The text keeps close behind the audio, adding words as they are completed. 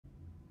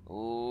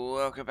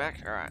Welcome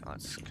back. Alright,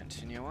 let's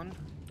continue on.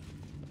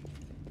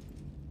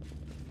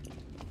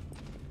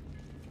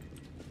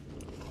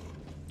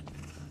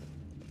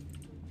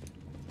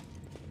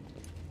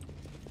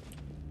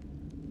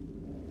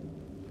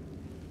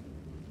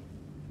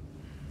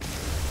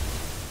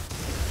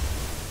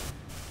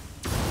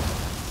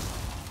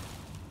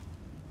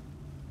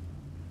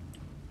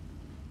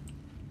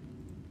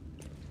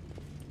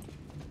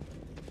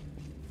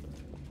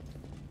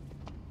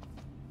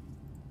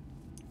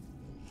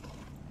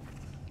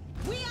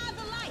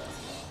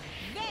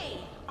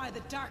 The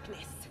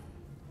darkness.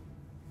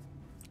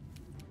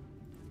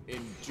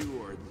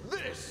 Endure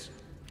this!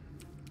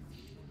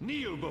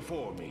 Kneel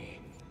before me.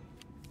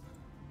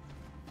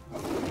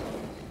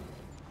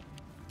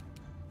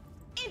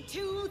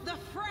 Into the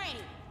fray!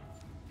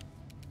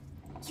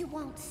 You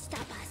won't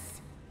stop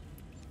us.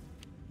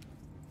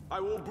 I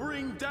will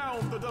bring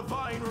down the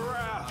divine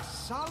wrath.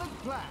 Solid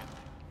plan.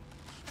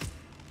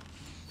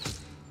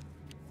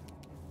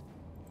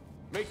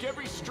 Make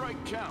every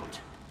strike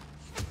count.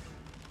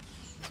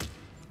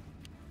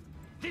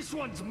 This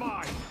one's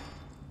mine!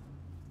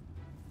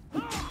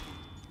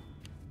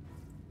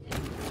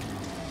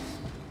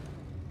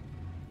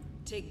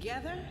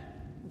 Together,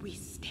 we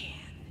stand.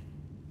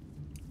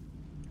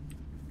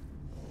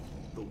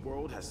 The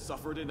world has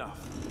suffered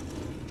enough.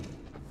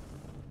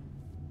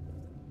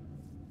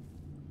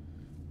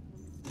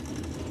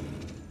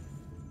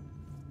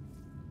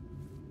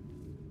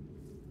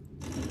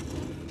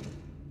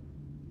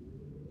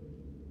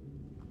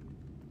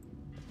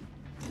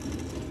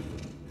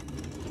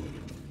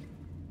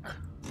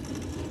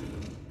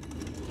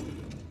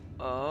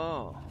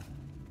 Oh.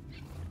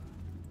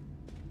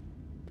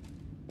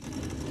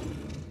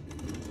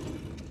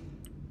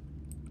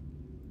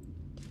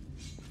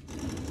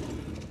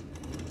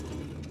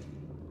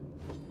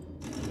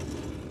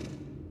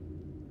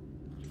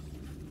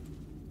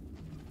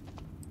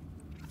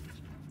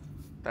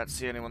 That's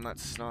the only one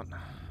that's not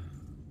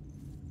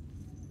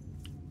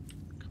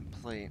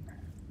complete.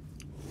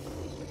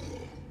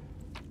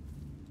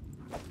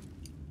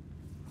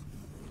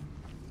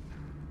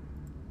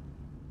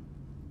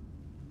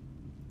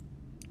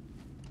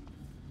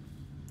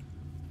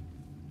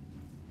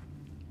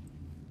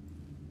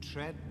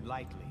 Tread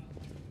lightly.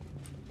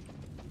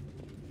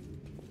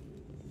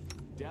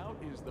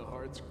 Doubt is the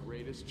heart's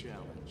greatest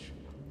challenge.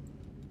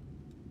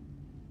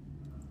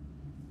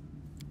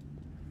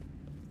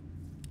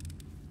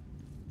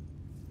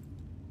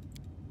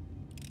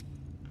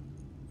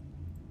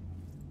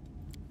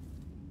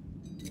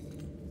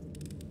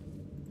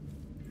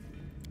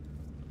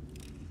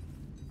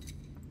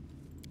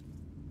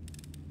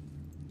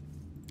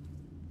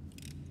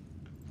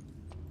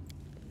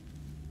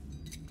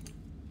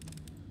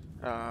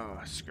 Oh,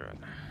 screw it.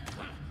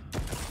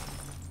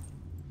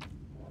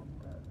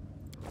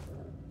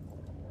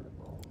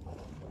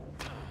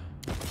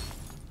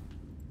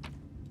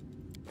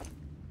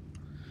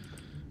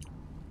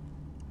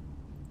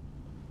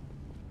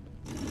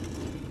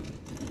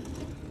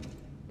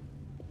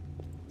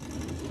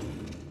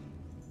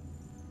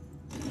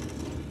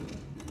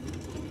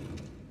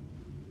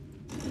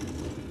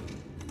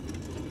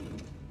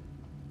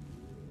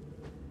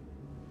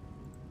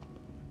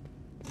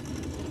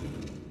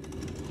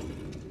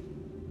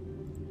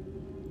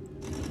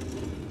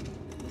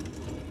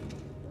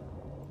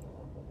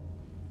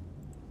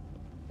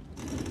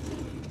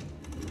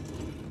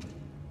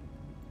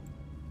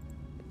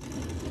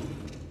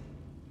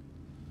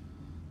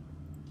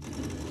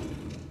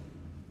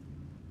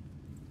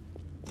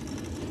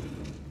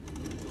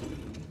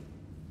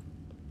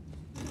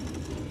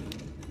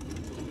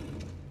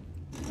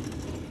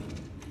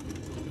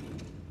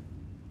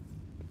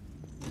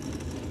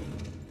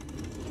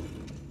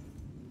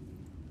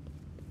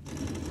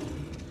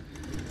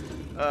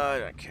 I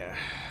don't care.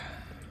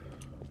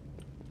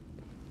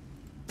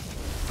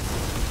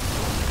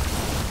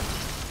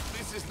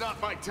 This is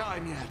not my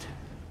time yet.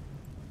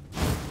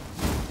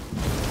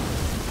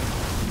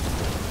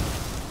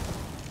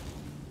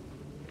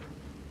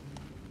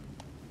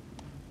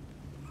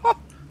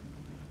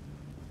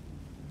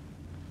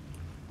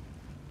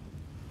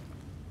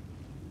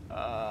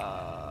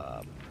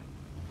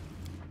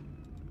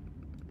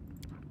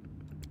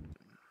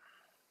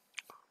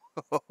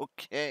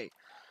 Okay.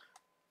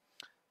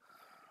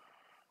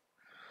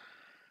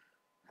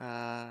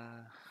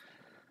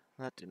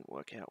 That didn't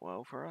work out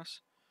well for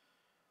us.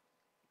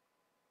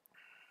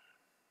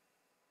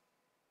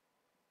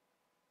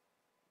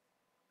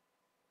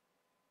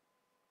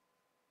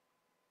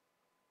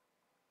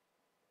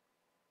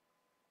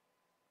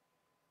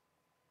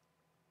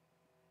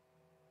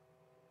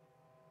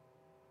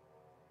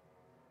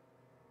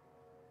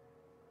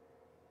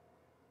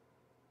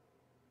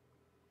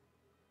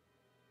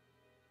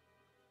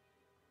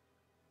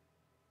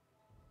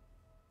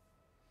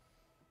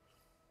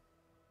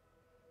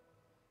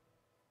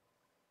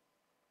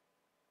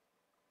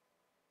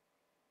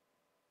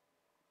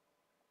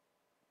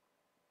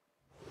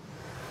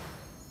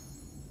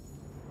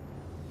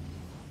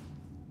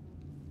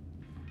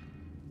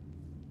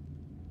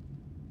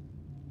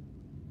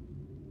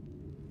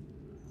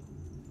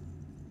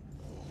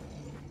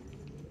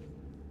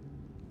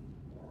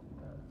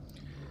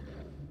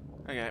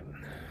 Okay.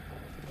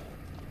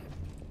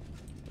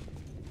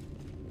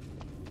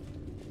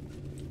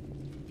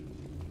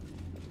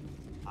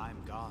 I'm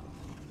gone.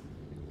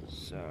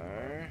 So I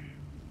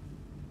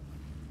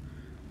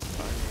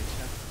need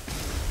to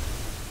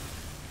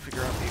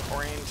figure out the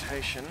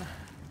orientation.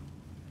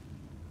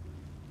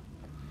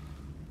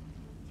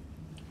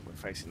 We're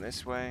facing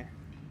this way.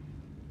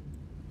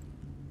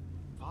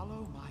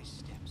 Follow my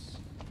steps.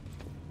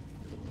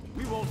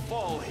 We won't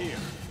fall here.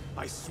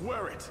 I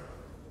swear it.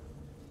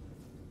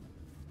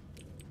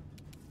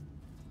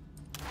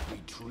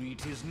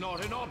 Retreat is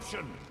not an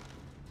option.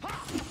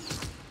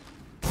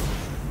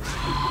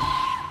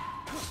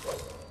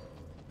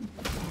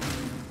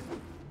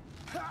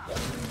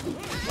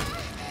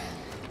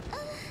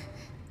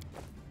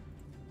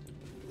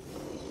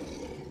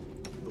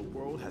 The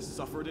world has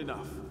suffered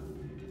enough.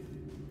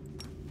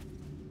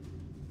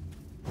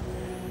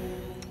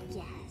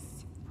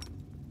 Yes.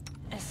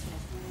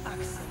 Esmith,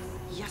 Axel,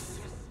 yes.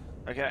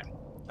 Okay.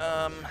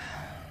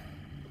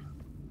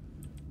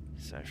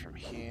 So from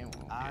here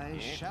we'll I get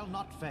you. shall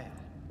not fail.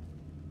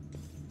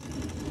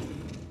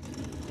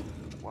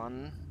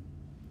 1.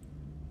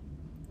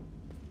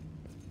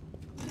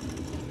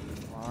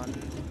 1,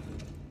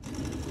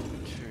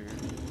 2.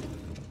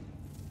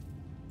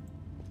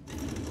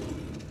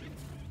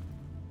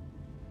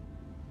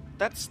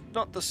 That's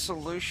not the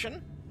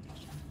solution.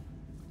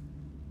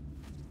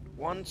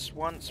 Once,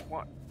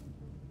 what?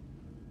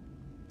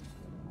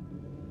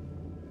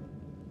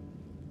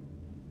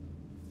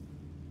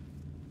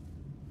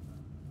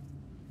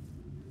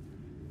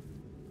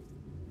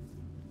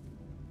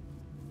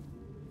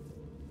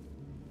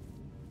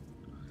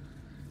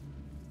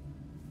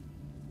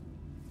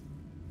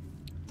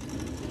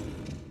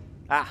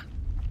 Ah.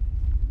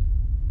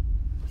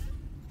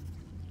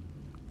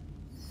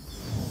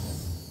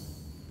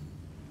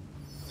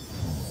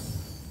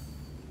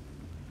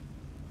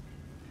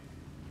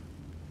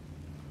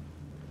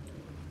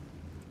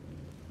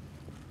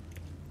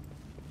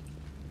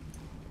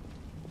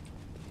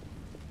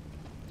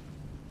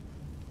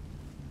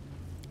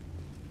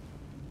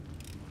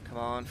 Come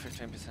on,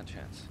 15%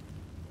 chance.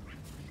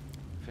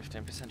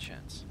 15%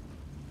 chance.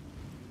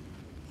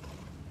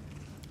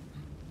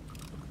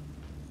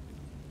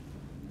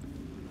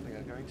 We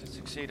are going to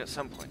succeed at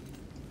some point.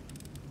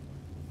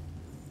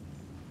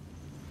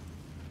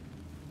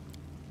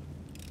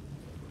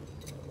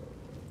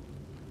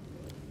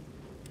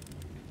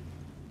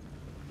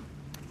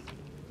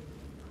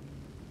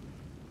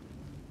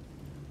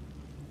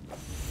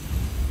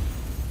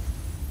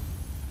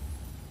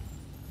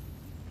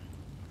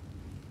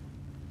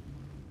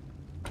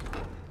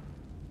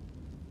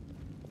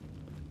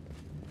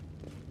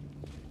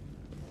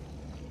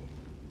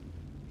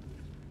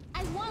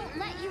 I won't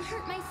let you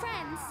hurt my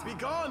friends.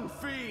 Begone,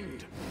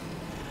 fiend!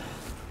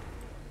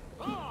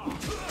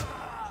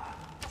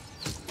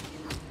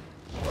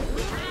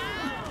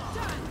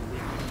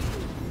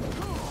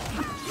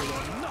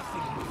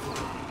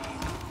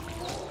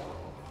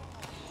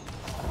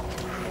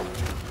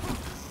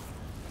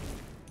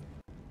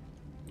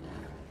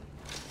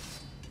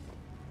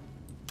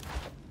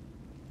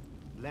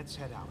 Let's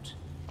head out.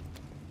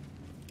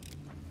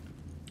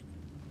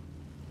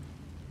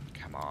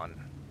 Come on.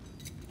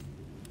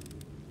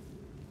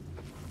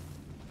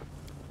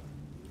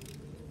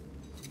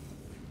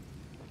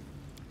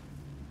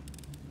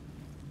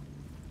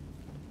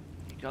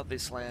 You got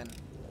this, Lan.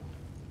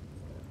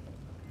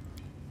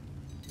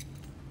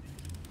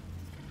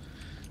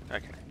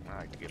 Okay,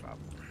 I give up.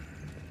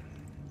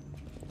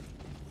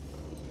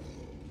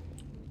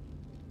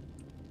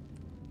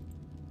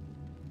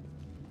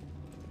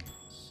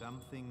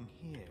 Something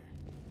here.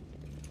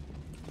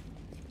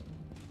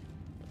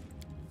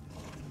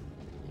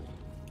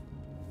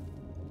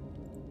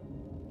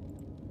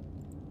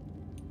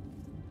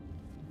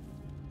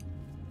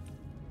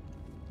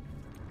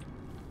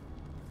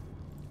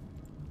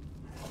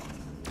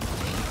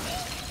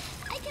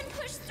 I can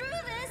push through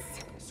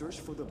this. Search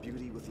for the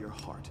beauty with your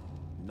heart,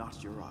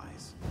 not your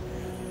eyes.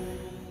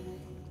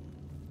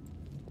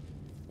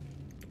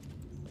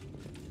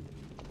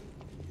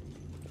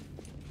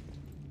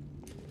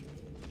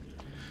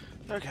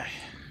 Okay.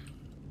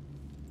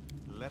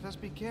 Let us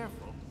be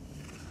careful.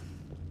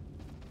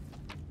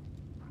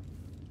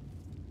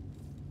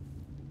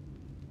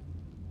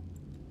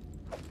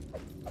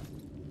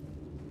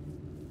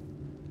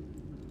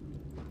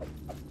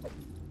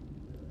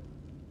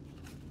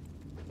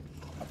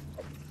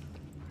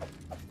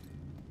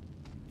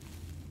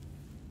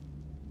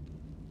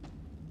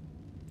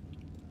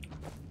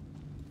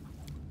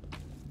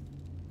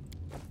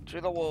 To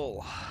the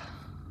wall.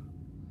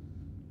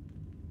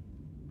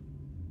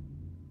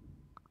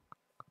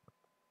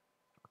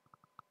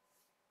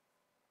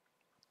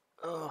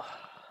 Ugh.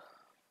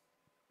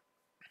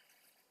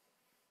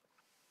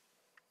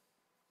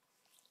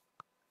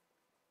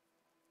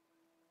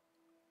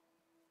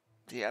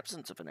 The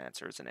absence of an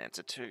answer is an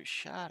answer too.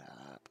 Shut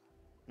up.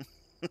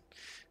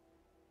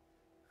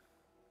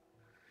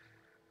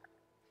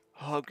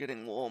 Oh, I'm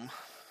getting warm.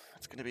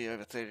 It's going to be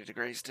over 30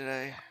 degrees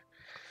today.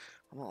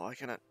 I'm not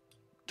liking it.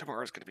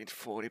 Tomorrow's gonna be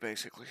 40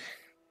 basically.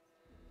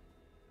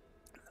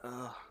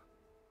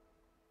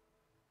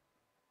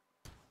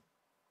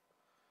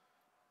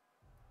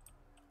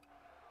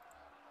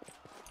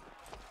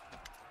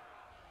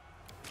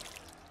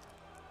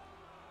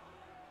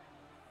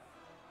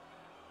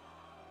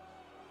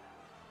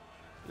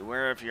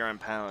 Beware of your own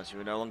powers. You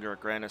are no longer a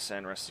grain of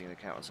sand resting in the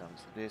countless arms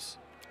of this.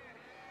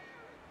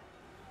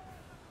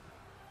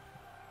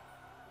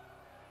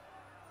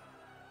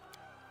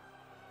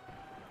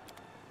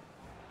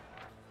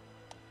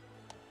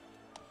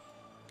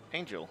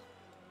 Angel.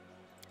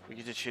 We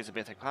get to choose a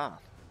mythic path.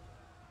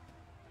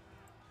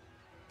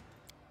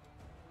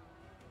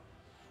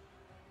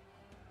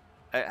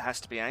 It has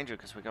to be Angel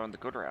because we're going the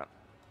good route.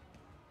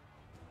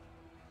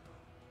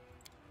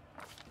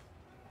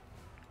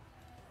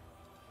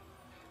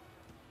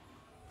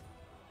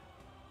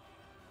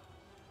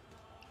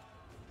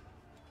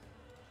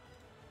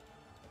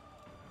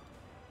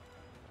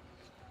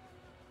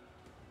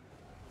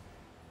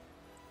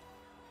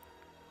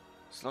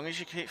 As long as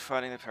you keep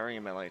fighting the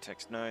parrying melee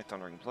attacks, no.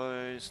 Thundering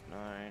blows, no.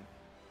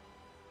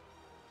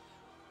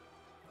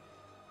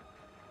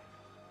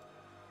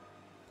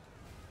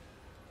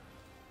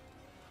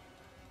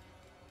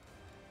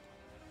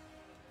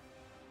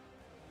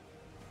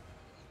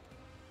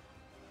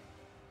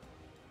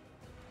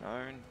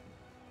 No.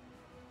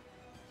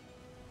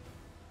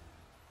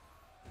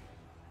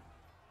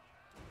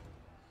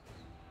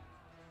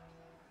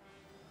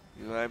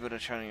 You were able to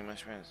channel your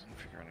most friends and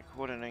figure out a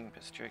coordinating,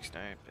 best tricks,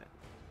 no, but.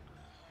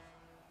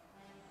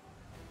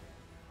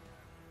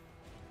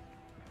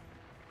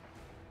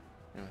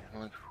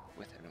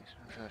 With enemies,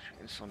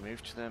 this will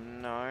move to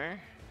them, no.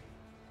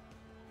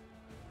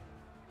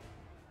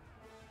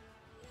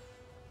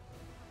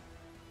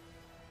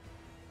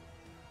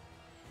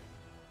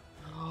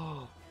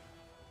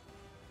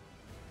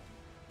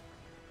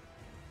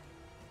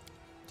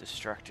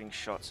 Distracting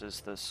shots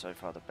is so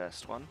far the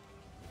best one.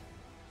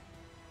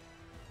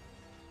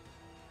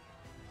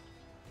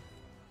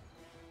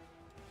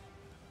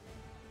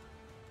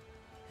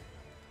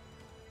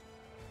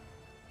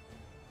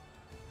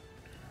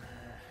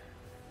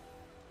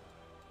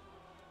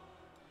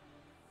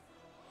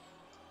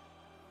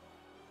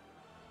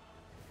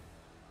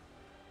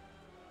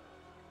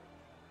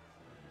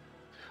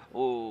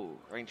 Oh,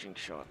 ranging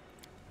shot.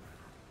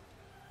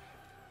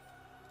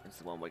 It's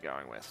the one we're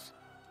going with.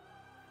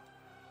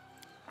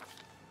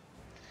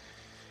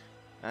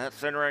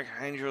 Thunderwrack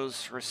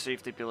Angels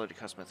receive the ability to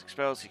cast mythic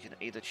spells. You can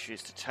either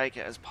choose to take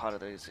it as part of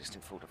the existing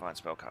full divine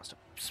spellcaster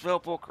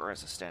spellbook or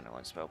as a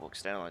standalone spellbook.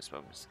 Standalone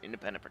spellbook is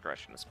independent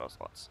progression of spell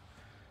slots.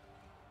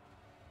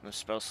 The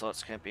spell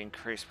slots can be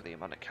increased with the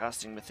amount of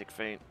casting mythic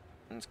feat.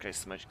 In this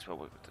case, the magic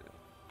spellbook with the...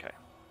 Okay.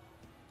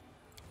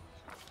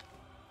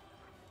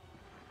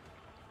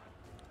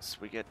 So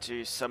we get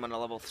to summon a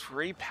level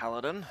 3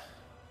 paladin,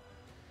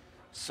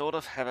 Sword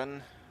of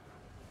Heaven,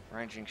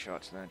 ranging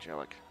shots, and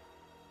angelic.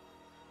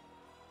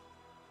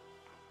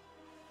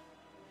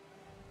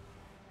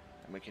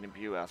 And we can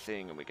imbue our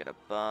thing and we get a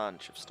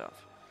bunch of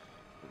stuff.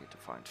 We get to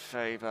find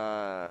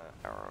favor,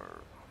 arrow,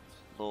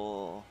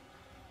 law.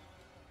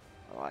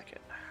 I like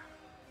it.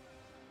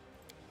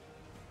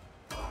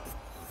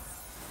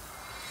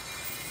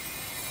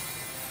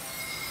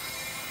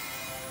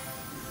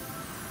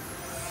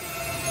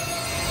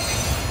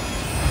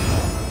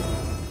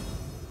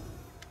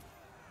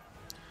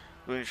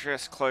 When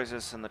stress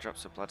closes and the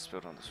drops of blood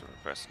spilled on the sword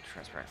burst into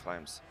transparent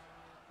flames,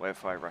 wave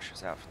fire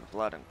rushes out from the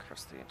blood and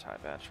across the entire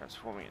bout,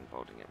 transforming and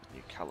emboldening it with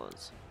new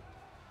colours.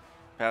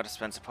 Power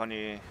dispense upon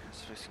you,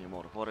 fixing your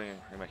mortal body and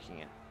remaking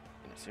it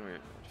in a similar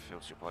that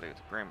fills your body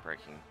with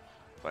brain-breaking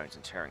bones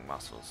and tearing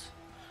muscles,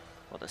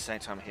 while at the same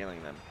time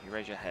healing them. You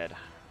raise your head,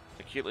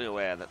 acutely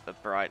aware that the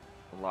bright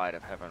light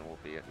of heaven will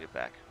be at your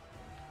back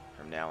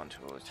from now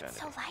until eternity. It's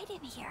so light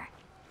in here.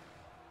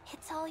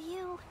 It's all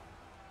you.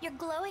 You're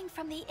glowing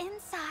from the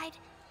inside.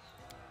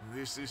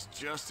 This is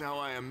just how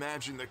I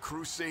imagined the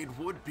crusade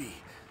would be.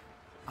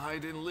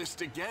 I'd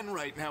enlist again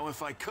right now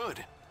if I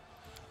could.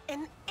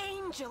 An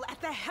angel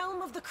at the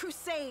helm of the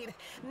crusade.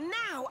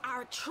 Now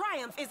our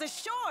triumph is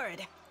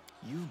assured.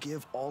 You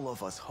give all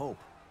of us hope,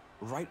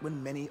 right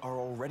when many are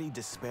already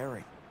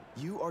despairing.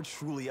 You are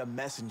truly a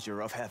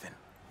messenger of heaven.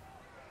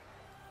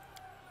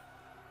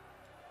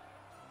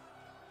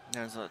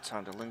 Now's not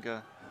time to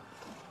linger.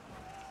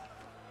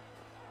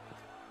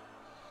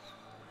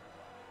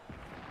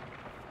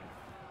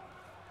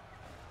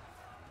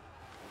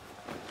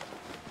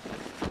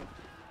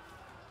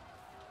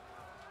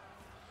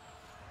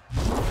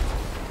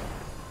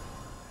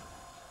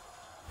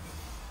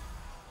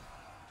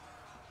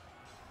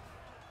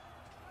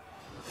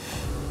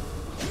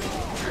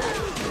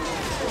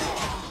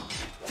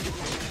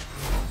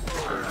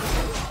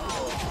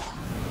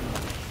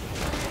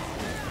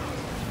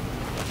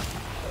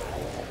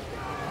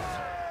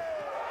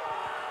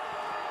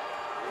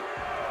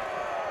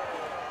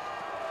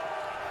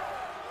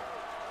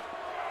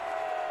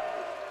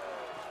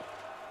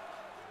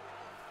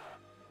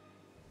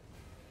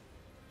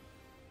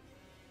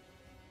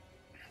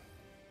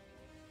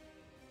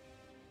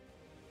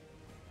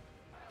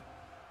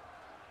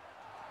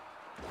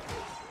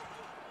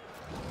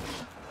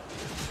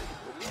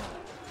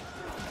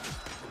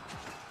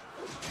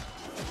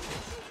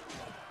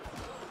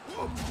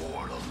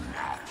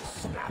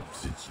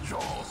 claps its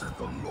jaws at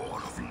the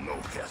Lord of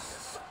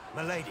Locusts.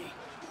 Milady,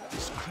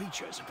 this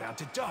creature's about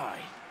to die.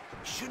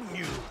 Shouldn't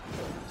you?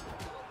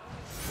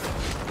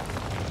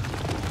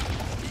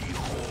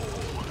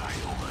 Behold,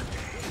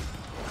 Iomade.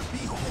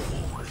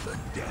 Behold the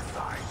death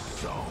I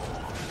sow.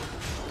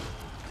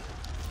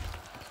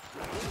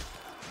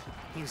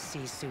 You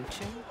see,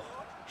 Suture?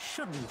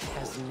 Shouldn't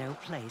has no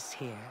place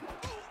here.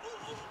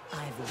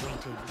 I've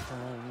waited for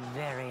a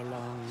very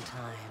long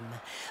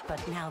time,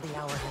 but now the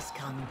hour has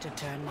come to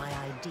turn my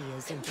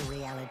ideas into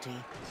reality.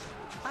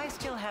 I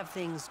still have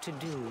things to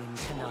do in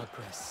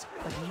Tenebris,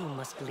 but you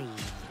must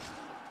leave.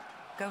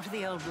 Go to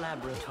the old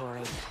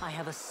laboratory. I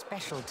have a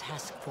special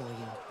task for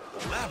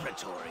you.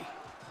 Laboratory?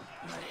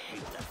 I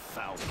hate that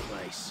foul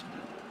place,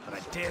 but I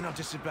dare not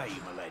disobey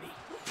you, milady.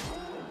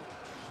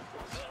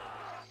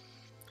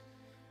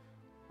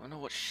 Wonder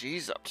what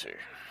she's up to.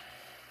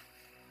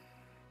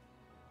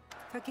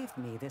 Forgive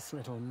me this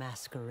little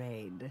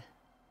masquerade.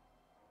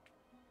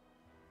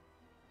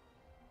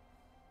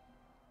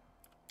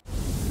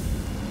 Before,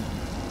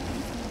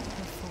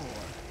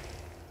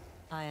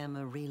 I am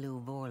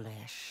Arilu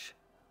Vorlesh,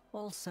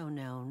 also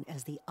known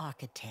as the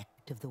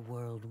Architect of the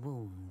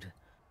Worldwound.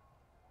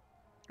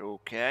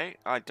 Okay,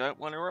 I don't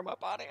want to ruin my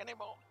body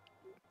anymore.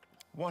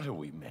 What are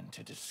we meant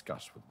to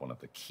discuss with one of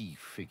the key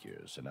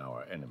figures in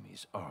our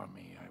enemy's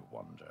army, I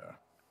wonder?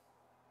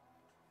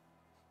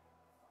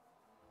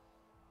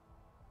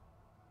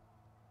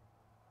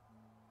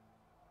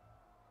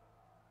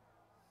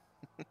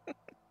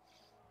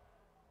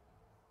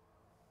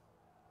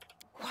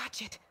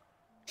 Watch it.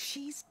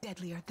 She's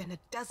deadlier than a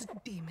dozen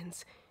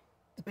demons.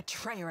 The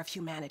betrayer of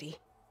humanity.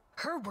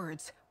 Her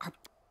words are...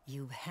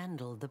 You've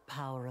handled the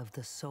power of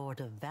the Sword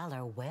of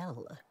Valor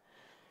well.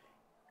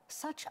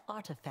 Such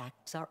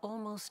artifacts are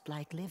almost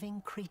like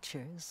living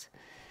creatures,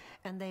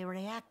 and they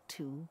react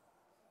to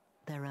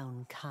their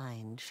own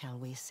kind, shall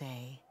we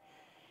say.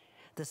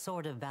 The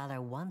Sword of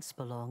Valor once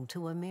belonged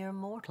to a mere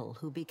mortal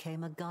who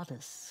became a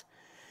goddess.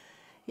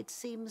 It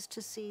seems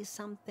to see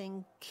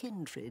something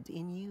kindred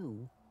in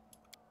you.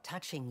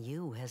 Touching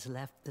you has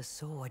left the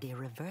sword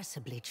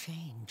irreversibly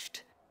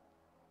changed.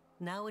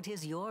 Now it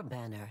is your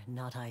banner,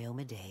 not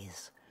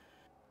Iomede's.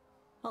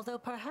 Although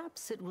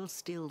perhaps it will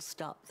still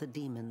stop the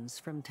demons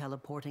from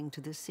teleporting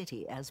to the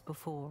city as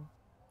before.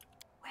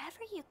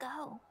 Wherever you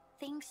go,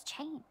 things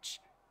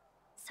change.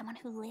 Someone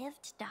who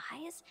lived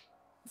dies,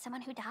 and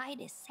someone who died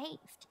is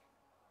saved.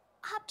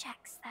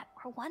 Objects that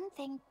were one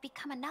thing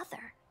become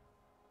another.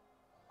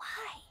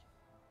 Why?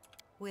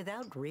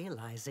 Without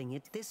realizing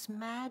it, this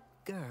mad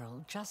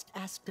girl just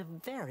asked a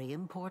very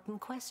important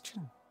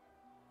question.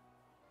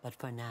 But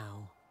for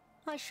now,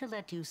 I shall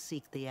let you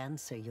seek the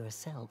answer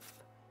yourself.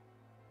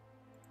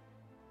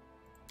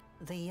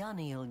 The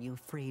Yoniel you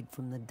freed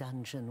from the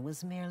dungeon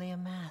was merely a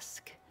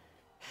mask.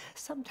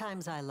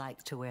 Sometimes I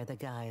like to wear the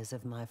guise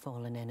of my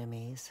fallen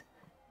enemies,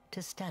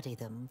 to study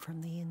them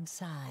from the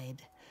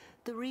inside.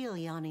 The real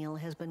Yoniel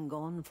has been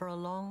gone for a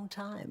long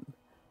time,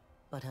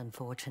 but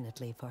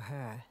unfortunately for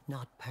her,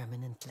 not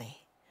permanently.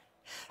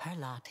 Her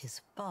lot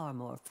is far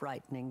more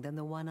frightening than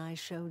the one I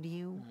showed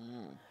you.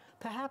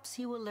 Perhaps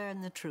you will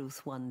learn the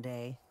truth one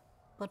day,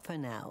 but for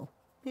now,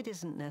 it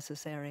isn't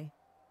necessary.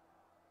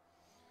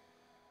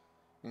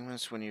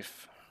 Almost when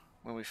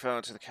we fell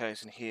into the cave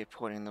and here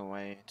pointing the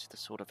way to the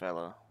Sword of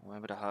Valor, where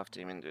the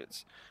half-demon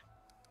dudes.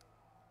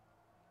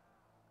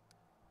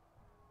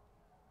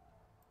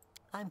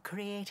 I'm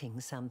creating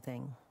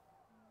something.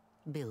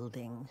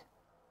 Building.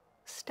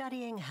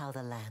 Studying how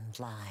the land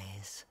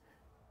lies.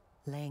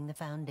 Laying the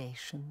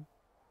foundation.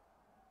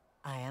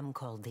 I am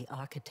called the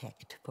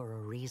Architect for a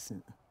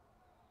reason.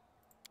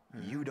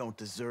 You don't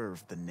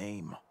deserve the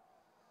name.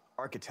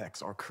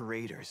 Architects are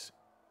creators.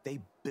 They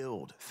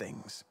build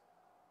things.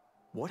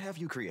 What have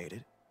you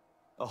created?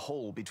 A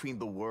hole between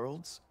the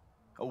worlds?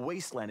 A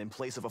wasteland in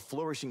place of a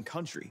flourishing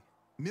country?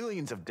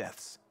 Millions of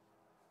deaths?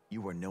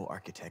 You are no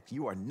architect.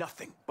 You are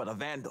nothing but a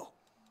vandal.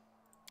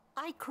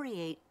 I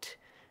create...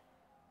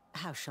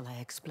 How shall I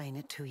explain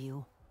it to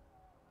you?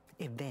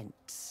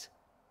 Events.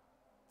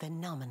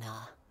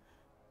 Phenomena.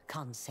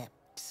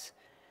 Concepts.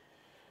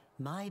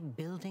 My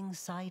building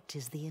site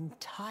is the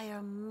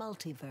entire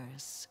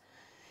multiverse.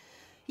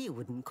 You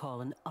wouldn't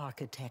call an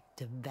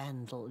architect a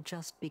vandal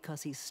just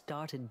because he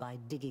started by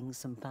digging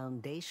some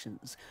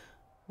foundations,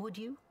 would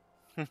you?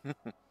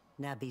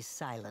 Now be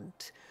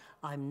silent.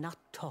 I'm not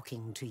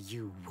talking to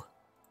you.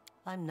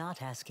 I'm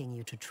not asking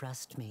you to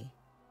trust me.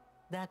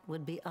 That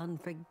would be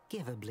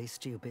unforgivably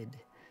stupid.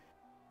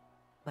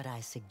 But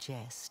I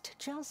suggest,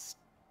 just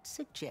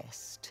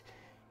suggest,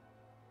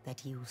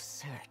 that you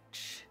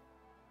search,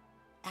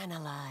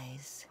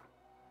 analyze,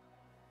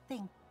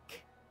 think.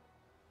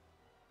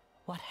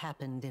 What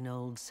happened in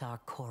old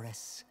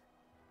Sarkoris?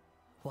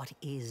 What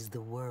is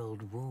the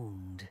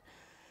Worldwound?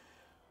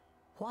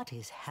 What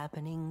is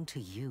happening to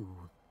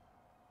you?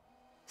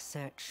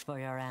 Search for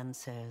your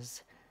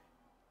answers.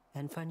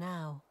 And for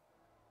now,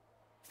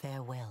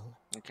 farewell.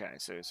 Okay,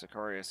 so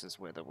Sarkoris is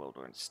where the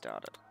Worldwound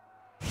started.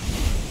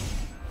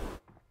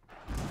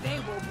 They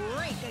will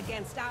break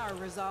against our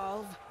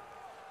resolve.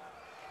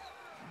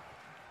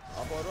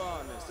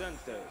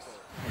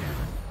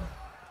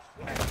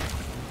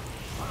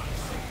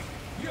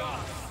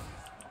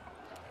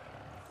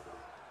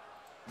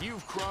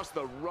 You've crossed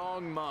the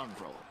wrong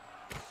mongrel.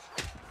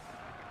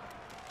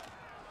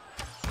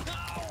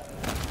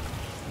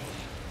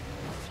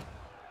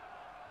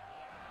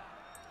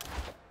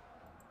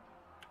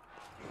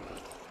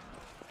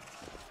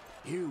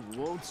 You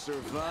won't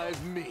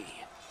survive me.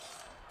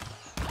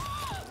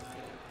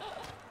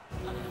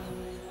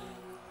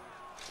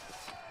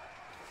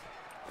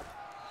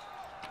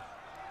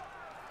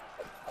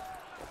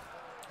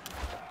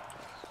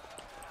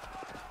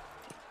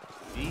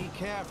 Be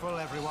careful,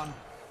 everyone.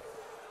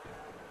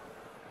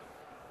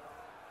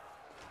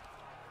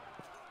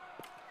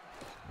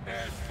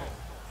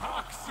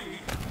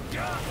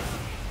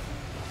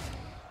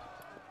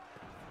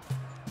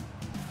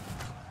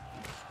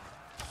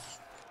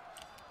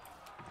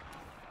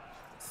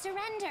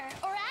 Surrender,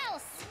 or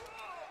else!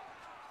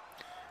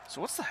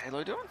 So what's the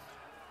Halo doing?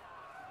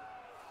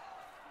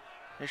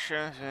 It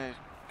shows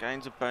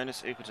gains a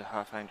bonus equal to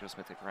half Angel's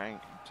mythic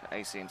rank to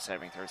AC and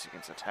saving throws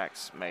against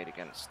attacks made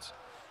against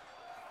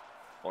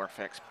or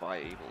effects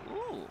by evil.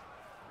 Ooh.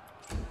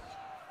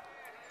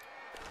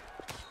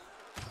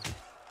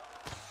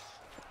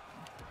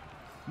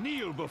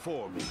 Kneel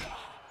before me.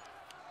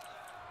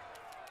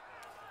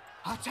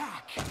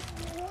 Attack!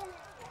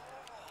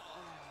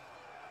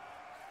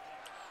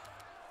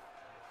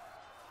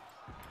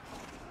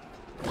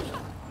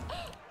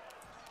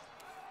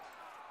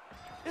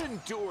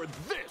 Endure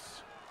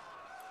this!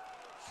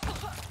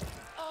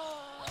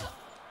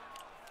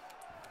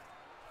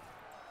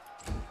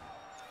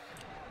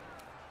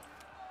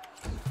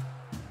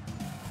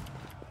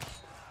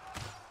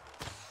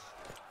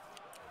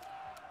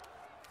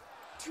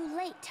 Too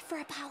late for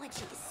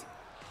apologies.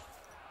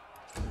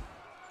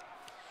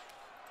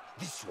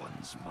 This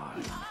one's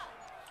mine.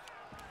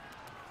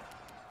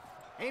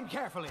 Aim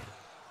carefully.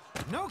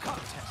 No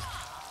contest.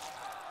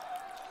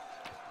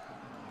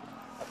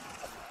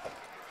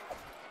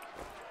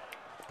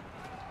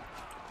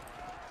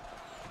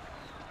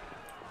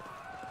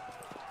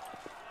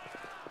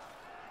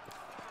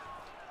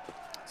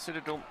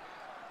 Citadel.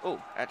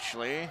 Oh,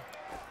 actually,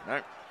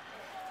 no.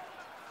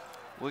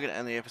 We're going to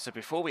end the episode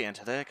before we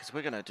enter there, because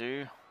we're going to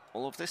do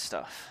all of this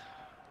stuff.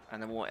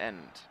 And then we'll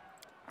end.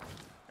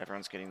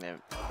 Everyone's getting their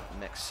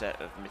next set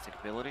of mythic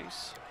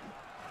abilities.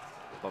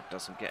 Bob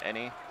doesn't get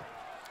any.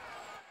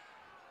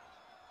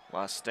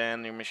 Last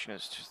stand, your mission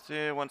is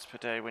to once per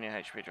day. When your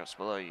HP drops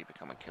below, you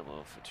become a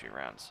killer for 2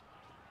 rounds.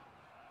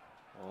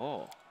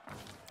 Oh.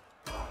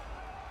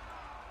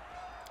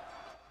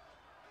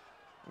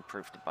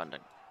 Improved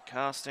abundant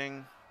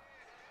casting.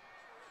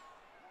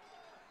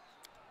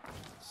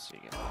 So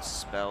you get more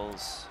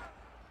spells.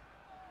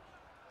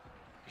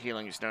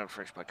 Healing is not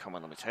refreshed by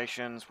common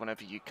limitations.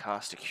 Whenever you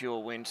cast a Cure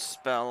Wound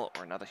spell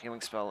or another healing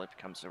spell, it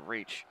becomes a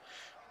Reach.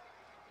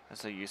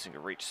 As though using a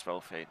Reach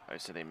spell feat,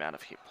 most of the amount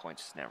of hit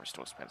points is now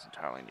restored spends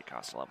entirely in your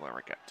caster level and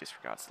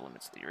disregards the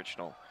limits of the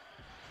original.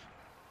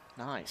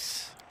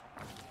 Nice.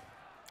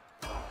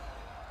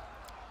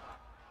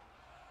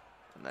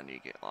 And then you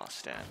get Last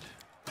Stand.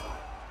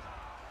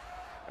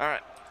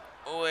 Alright,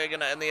 we're going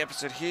to end the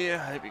episode here.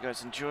 I hope you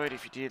guys enjoyed.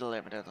 If you did,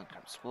 let me know in the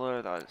comments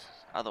below.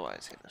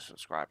 Otherwise, hit the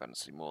subscribe button to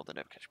see more of the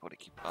Never Catch Ball to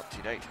keep up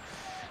to date.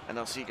 And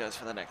I'll see you guys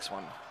for the next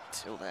one.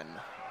 Till then,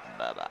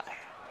 bye-bye.